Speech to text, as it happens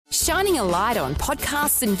shining a light on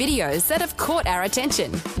podcasts and videos that have caught our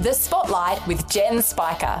attention. The Spotlight with Jen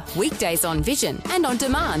Spiker. Weekdays on Vision and on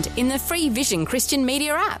demand in the free Vision Christian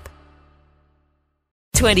Media app.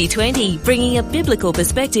 2020, bringing a biblical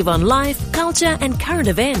perspective on life, culture and current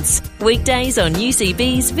events. Weekdays on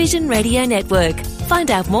UCB's Vision Radio Network.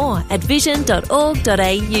 Find out more at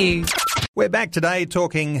vision.org.au. We're back today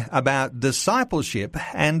talking about discipleship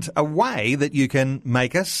and a way that you can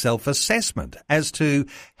make a self-assessment as to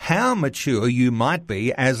how mature you might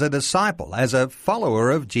be as a disciple, as a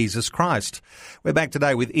follower of Jesus Christ. We're back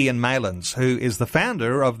today with Ian Maylands, who is the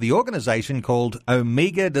founder of the organisation called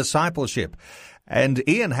Omega Discipleship. And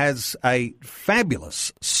Ian has a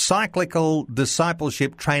fabulous cyclical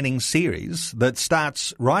discipleship training series that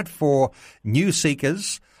starts right for new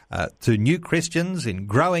seekers, to new Christians in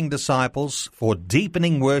growing disciples, for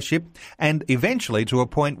deepening worship, and eventually to a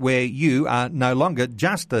point where you are no longer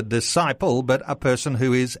just a disciple, but a person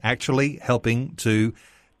who is actually helping to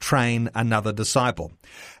train another disciple.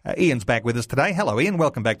 Ian's back with us today. Hello, Ian.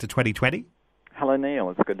 Welcome back to 2020. Hello, Neil.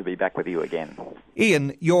 It's good to be back with you again.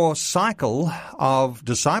 Ian, your cycle of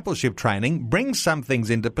discipleship training brings some things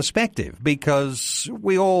into perspective because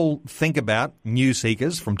we all think about new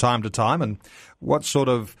seekers from time to time and what sort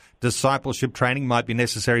of discipleship training might be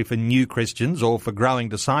necessary for new Christians or for growing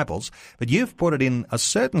disciples. But you've put it in a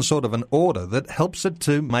certain sort of an order that helps it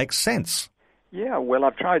to make sense. Yeah, well,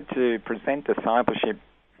 I've tried to present discipleship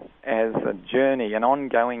as a journey, an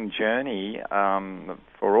ongoing journey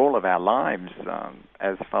for all of our lives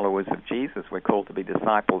as followers of Jesus. We're called to be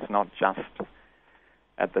disciples not just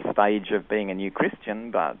at the stage of being a new Christian,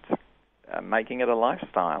 but making it a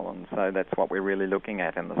lifestyle. And so that's what we're really looking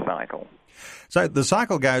at in the cycle. So the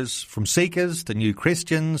cycle goes from seekers to new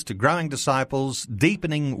Christians to growing disciples,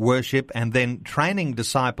 deepening worship, and then training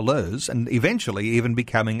disciplers, and eventually even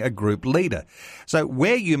becoming a group leader. So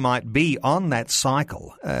where you might be on that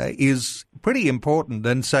cycle is pretty important,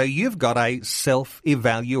 and so you've got a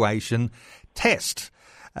self-evaluation test.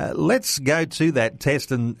 Let's go to that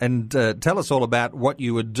test and tell us all about what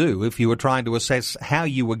you would do if you were trying to assess how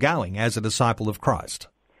you were going as a disciple of Christ.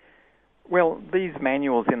 Well, these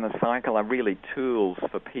manuals in the cycle are really tools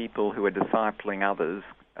for people who are discipling others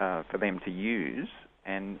for them to use.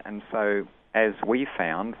 And so, as we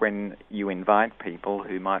found, when you invite people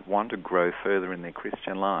who might want to grow further in their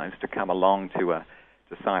Christian lives to come along to a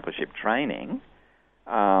discipleship training,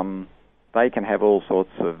 they can have all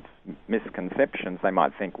sorts of misconceptions. They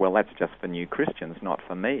might think, well, that's just for new Christians, not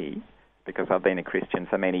for me, because I've been a Christian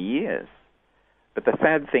for many years. But the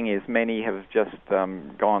sad thing is many have just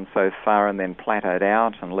gone so far and then plateaued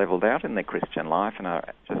out and leveled out in their Christian life and are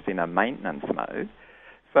just in a maintenance mode.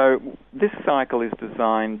 So this cycle is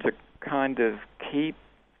designed to kind of keep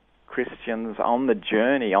Christians on the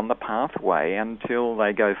journey, on the pathway, until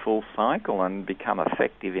they go full cycle and become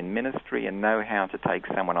effective in ministry and know how to take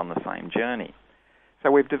someone on the same journey.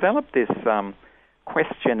 So we've developed this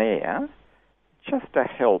questionnaire just to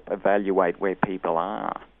help evaluate where people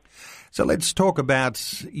are. So let's talk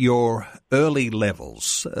about your early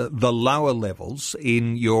levels, the lower levels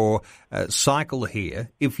in your cycle here.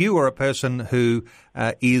 If you are a person who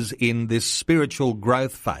is in this spiritual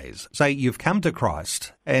growth phase, say you've come to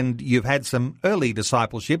Christ and you've had some early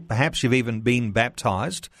discipleship, perhaps you've even been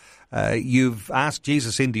baptized, you've asked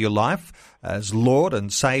Jesus into your life as Lord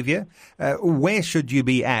and Saviour, where should you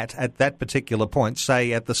be at that particular point,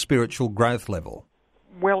 say at the spiritual growth level?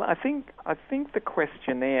 Well, I think the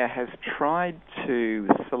questionnaire has tried to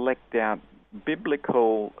select out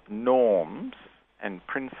biblical norms and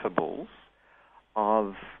principles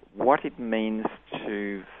of what it means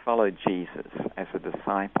to follow Jesus as a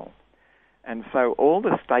disciple. And so all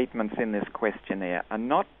the statements in this questionnaire are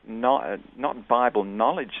not Bible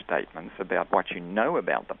knowledge statements about what you know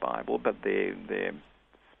about the Bible, but they're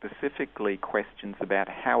specifically questions about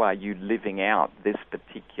how are you living out this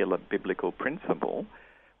particular biblical principle,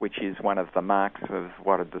 which is one of the marks of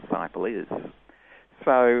what a disciple is.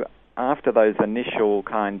 So after those initial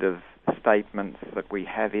kind of statements that we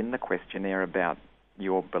have in the questionnaire about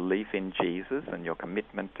your belief in Jesus and your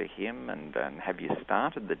commitment to Him and have you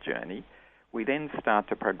started the journey, we then start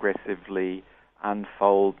to progressively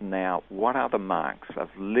unfold now what are the marks of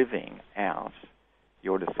living out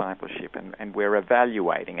your discipleship. And we're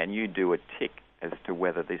evaluating, and you do a tick as to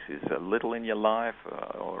whether this is a little in your life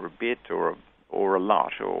or a bit or a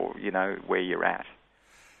lot, or, you know, where you're at.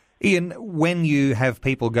 Ian, when you have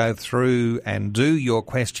people go through and do your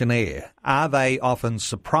questionnaire, are they often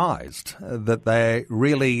surprised that they're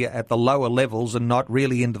really at the lower levels and not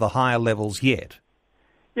really into the higher levels yet?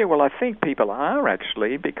 Yeah, well, I think people are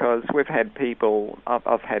actually, because I've had people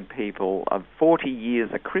of 40 years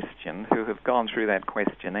a Christian who have gone through that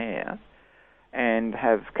questionnaire and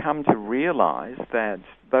have come to realise that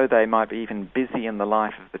though they might be even busy in the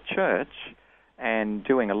life of the church and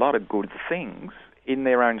doing a lot of good things, in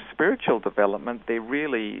their own spiritual development, they're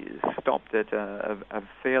really stopped at a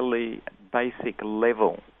fairly basic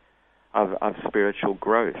level of spiritual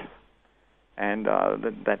growth. And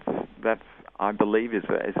that's I believe is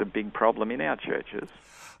a big problem in our churches.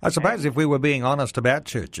 I suppose if we were being honest about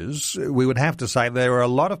churches, we would have to say there are a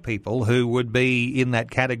lot of people who would be in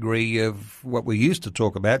that category of what we used to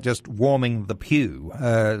talk about, just warming the pew,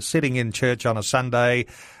 sitting in church on a Sunday.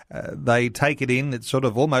 They take it in, it sort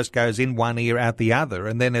of almost goes in one ear, out the other,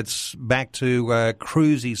 and then it's back to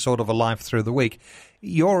cruisy sort of a life through the week.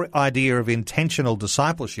 Your idea of intentional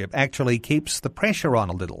discipleship actually keeps the pressure on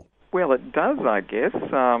a little. Well, it does, I guess.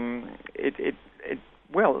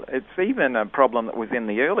 Well, it's even a problem that was in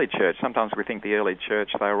the early church. Sometimes we think the early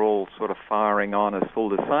church, they were all sort of firing on as full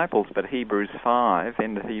disciples, but Hebrews 5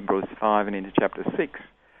 and into chapter 6,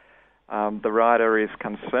 the writer is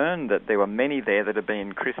concerned that there were many there that have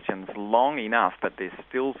been Christians long enough, but they're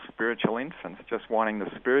still spiritual infants, just wanting the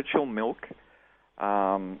spiritual milk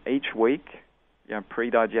each week,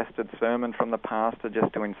 pre-digested sermon from the pastor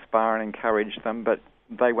just to inspire and encourage them, but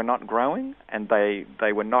they were not growing, and they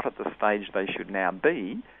were not at the stage they should now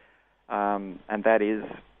be, and that is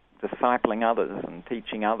discipling others and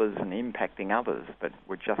teaching others and impacting others, but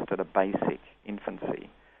we're just at a basic infancy.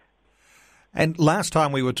 And last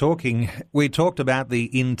time we were talking, we talked about the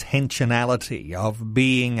intentionality of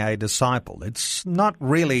being a disciple. It's not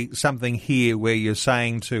really something here where you're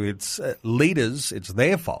saying to its leaders it's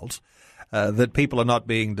their fault that people are not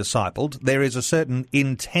being discipled. There is a certain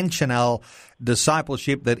intentional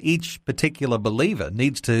discipleship that each particular believer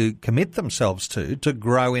needs to commit themselves to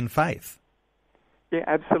grow in faith. Yeah,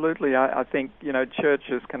 absolutely. I think,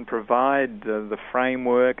 churches can provide the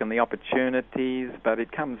framework and the opportunities, but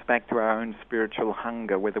it comes back to our own spiritual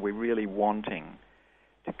hunger, whether we're really wanting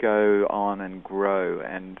to go on and grow.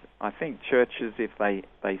 And I think churches, if they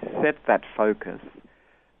set that focus,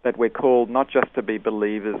 that we're called not just to be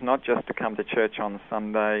believers, not just to come to church on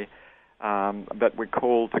Sunday, but we're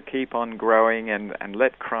called to keep on growing and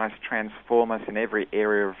let Christ transform us in every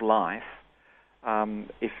area of life.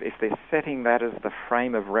 If they're setting that as the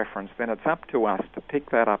frame of reference, then it's up to us to pick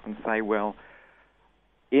that up and say, well,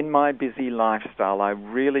 in my busy lifestyle, I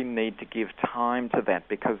really need to give time to that,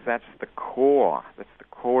 because that's the core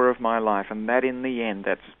of my life, and that in the end,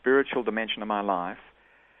 that spiritual dimension of my life,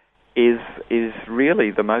 is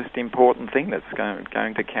really the most important thing that's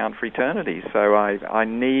going to count for eternity. So I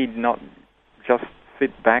need not just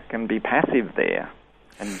sit back and be passive there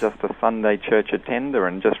and just a Sunday church attender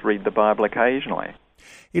and just read the Bible occasionally.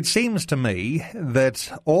 It seems to me that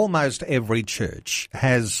almost every church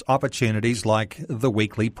has opportunities like the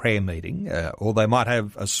weekly prayer meeting, or they might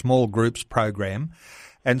have a small groups program.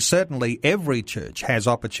 And certainly every church has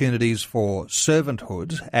opportunities for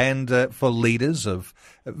servanthood and for leaders of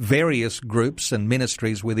various groups and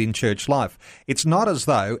ministries within church life. It's not as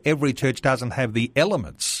though every church doesn't have the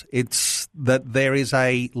elements. It's that there is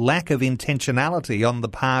a lack of intentionality on the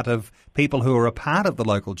part of people who are a part of the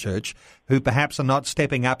local church who perhaps are not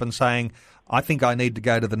stepping up and saying, I think I need to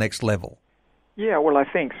go to the next level. Yeah, well, I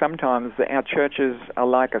think sometimes our churches are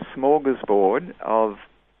like a smorgasbord of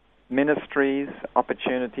ministries,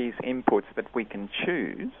 opportunities, inputs that we can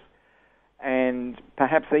choose, and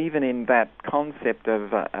perhaps even in that concept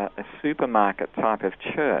of a supermarket type of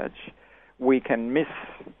church, we can miss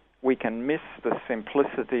the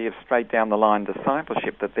simplicity of straight down the line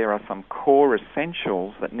discipleship, that there are some core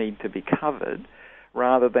essentials that need to be covered,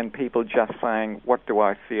 rather than people just saying, what do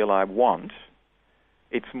I feel I want?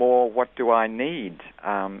 It's more, what do I need?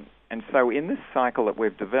 And so in this cycle that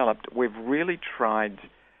we've developed, we've really tried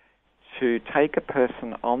to take a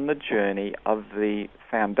person on the journey of the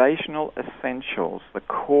foundational essentials, the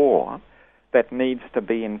core that needs to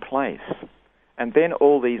be in place. And then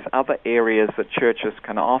all these other areas that churches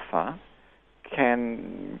can offer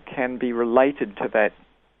can be related to that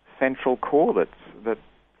central core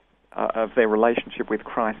of their relationship with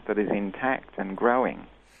Christ that is intact and growing.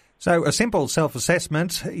 So a simple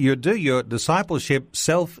self-assessment, you do your discipleship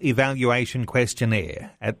self-evaluation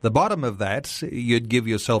questionnaire. At the bottom of that, you'd give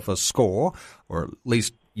yourself a score, or at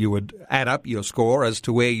least you would add up your score as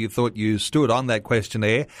to where you thought you stood on that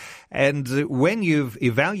questionnaire. And when you've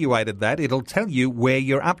evaluated that, it'll tell you where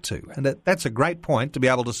you're up to. And that's a great point to be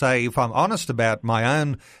able to say, if I'm honest about my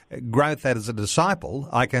own growth as a disciple,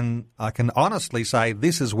 I can honestly say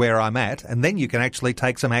this is where I'm at, and then you can actually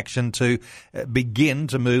take some action to begin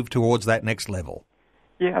to move towards that next level.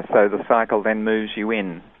 Yeah, so the cycle then moves you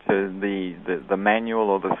in to the manual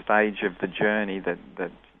or the stage of the journey that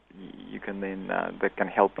you can then that can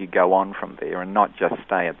help you go on from there and not just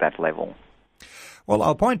stay at that level. Well,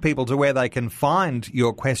 I'll point people to where they can find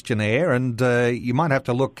your questionnaire, and you might have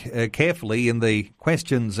to look carefully in the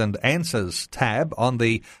questions and answers tab on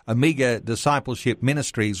the Omega Discipleship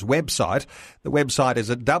Ministries website. The website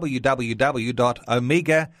is at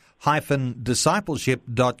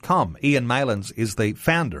www.omega-discipleship.com. Ian Malins is the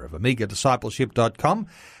founder of OmegaDiscipleship.com,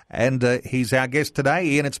 and he's our guest today.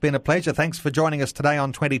 Ian, it's been a pleasure. Thanks for joining us today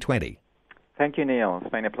on 2020. Thank you, Neil.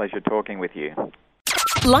 It's been a pleasure talking with you.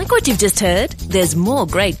 Like what you've just heard? There's more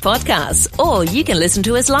great podcasts, or you can listen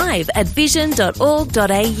to us live at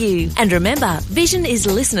vision.org.au. And remember, Vision is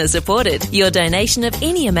listener supported. Your donation of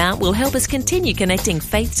any amount will help us continue connecting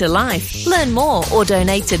faith to life. Learn more or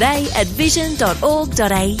donate today at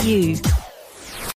vision.org.au.